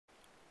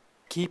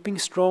Keeping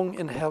strong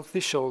and healthy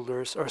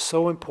shoulders are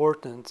so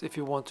important if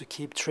you want to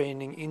keep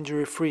training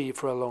injury-free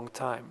for a long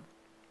time.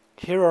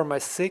 Here are my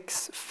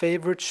 6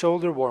 favorite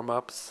shoulder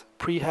warm-ups,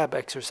 pre-hab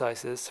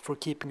exercises for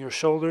keeping your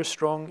shoulders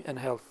strong and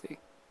healthy.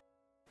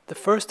 The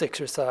first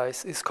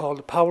exercise is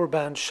called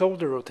powerband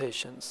shoulder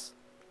rotations.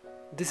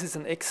 This is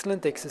an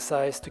excellent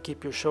exercise to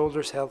keep your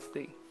shoulders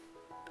healthy.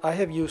 I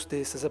have used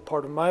this as a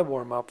part of my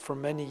warm-up for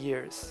many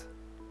years.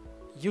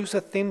 Use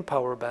a thin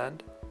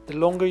powerband. The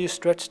longer you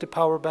stretch the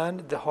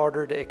powerband, the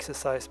harder the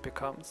exercise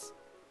becomes.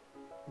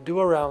 Do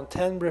around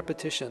 10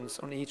 repetitions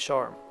on each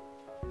arm.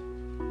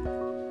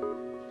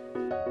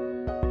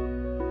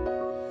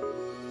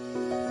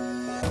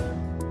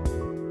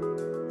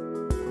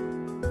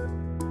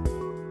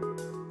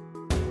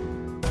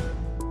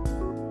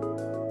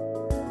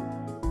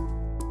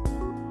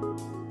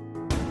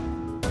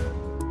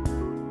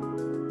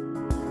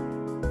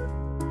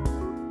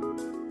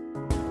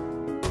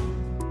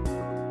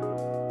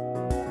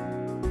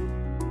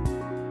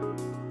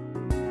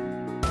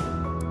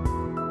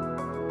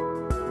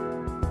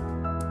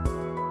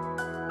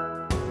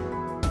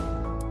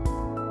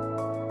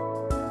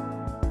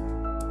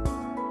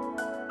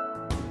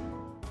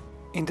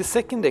 In the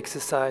second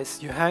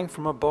exercise, you hang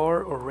from a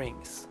bar or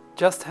rings.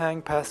 Just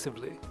hang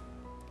passively.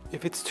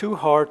 If it's too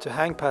hard to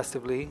hang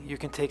passively, you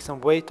can take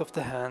some weight off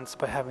the hands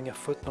by having a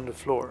foot on the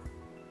floor.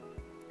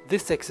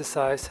 This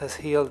exercise has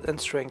healed and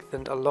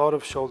strengthened a lot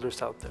of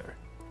shoulders out there.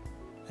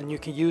 And you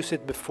can use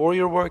it before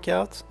your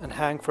workout and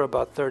hang for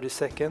about 30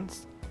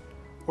 seconds,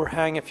 or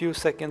hang a few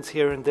seconds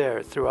here and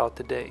there throughout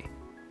the day.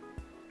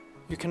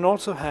 You can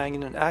also hang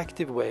in an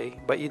active way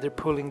by either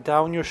pulling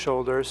down your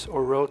shoulders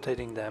or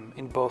rotating them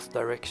in both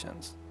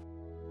directions.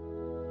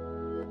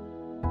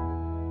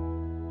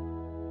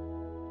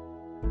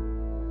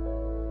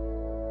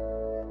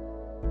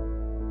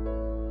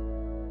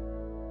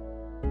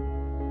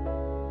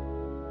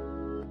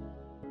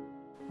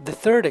 The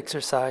third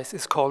exercise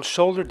is called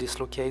shoulder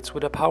dislocates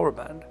with a power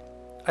band.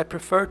 I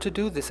prefer to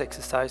do this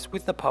exercise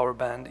with a power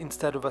band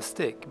instead of a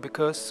stick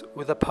because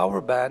with a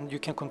power band you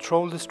can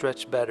control the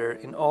stretch better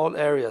in all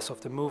areas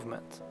of the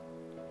movement.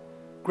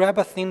 Grab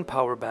a thin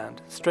power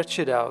band, stretch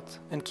it out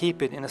and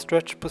keep it in a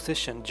stretched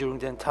position during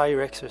the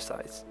entire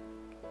exercise.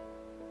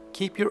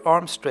 Keep your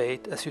arms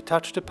straight as you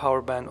touch the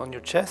power band on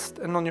your chest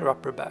and on your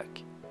upper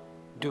back.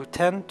 Do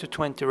 10 to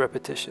 20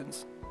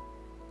 repetitions.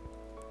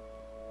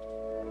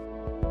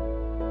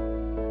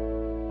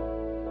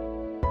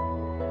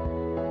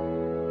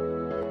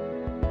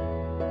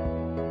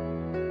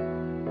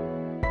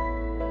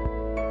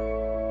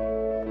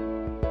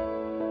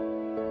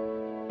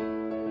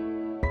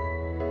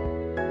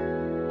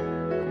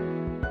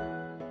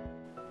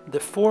 The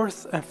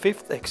fourth and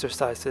fifth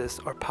exercises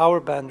are power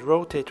band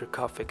rotator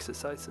cuff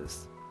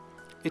exercises.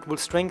 It will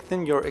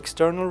strengthen your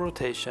external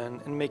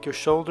rotation and make your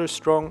shoulders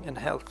strong and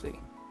healthy.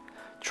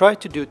 Try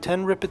to do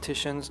 10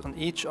 repetitions on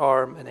each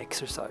arm and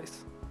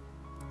exercise.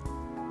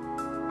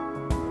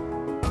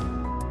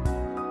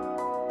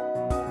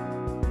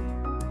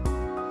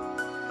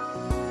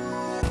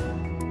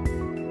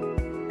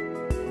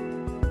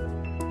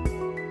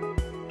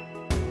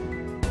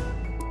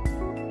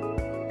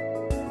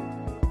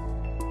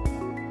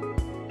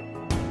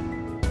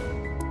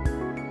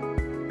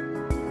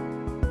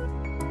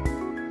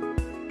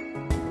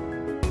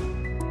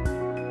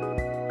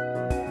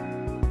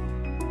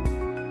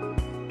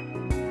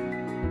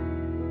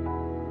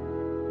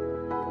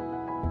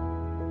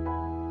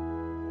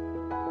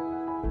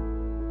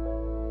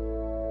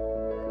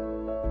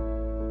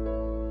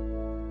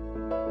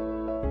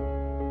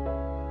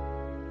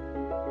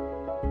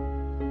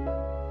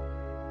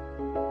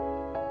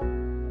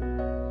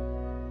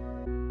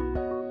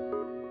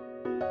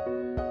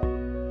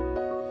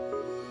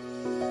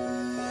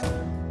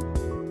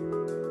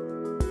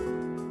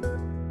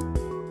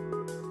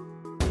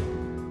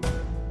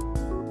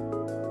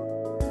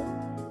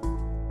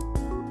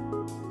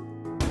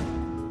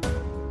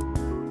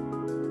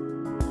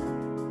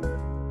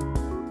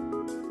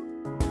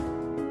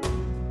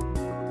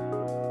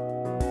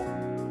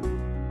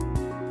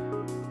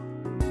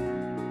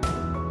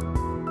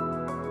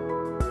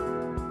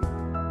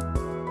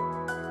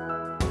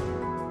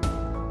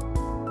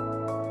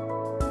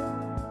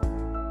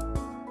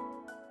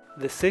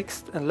 The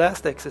sixth and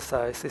last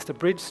exercise is the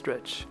bridge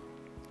stretch.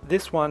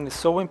 This one is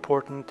so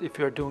important if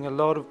you are doing a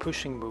lot of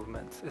pushing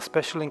movements,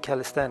 especially in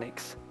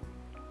calisthenics.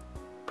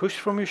 Push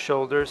from your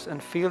shoulders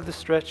and feel the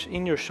stretch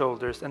in your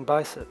shoulders and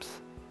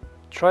biceps.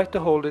 Try to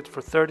hold it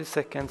for 30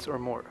 seconds or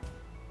more.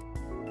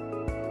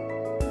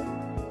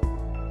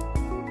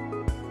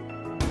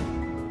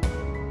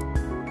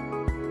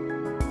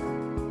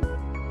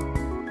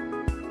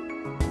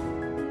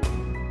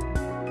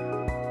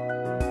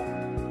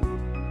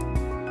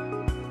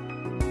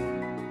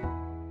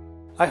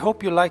 I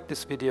hope you liked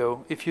this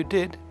video. If you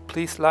did,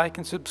 please like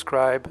and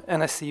subscribe,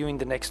 and I see you in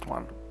the next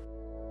one.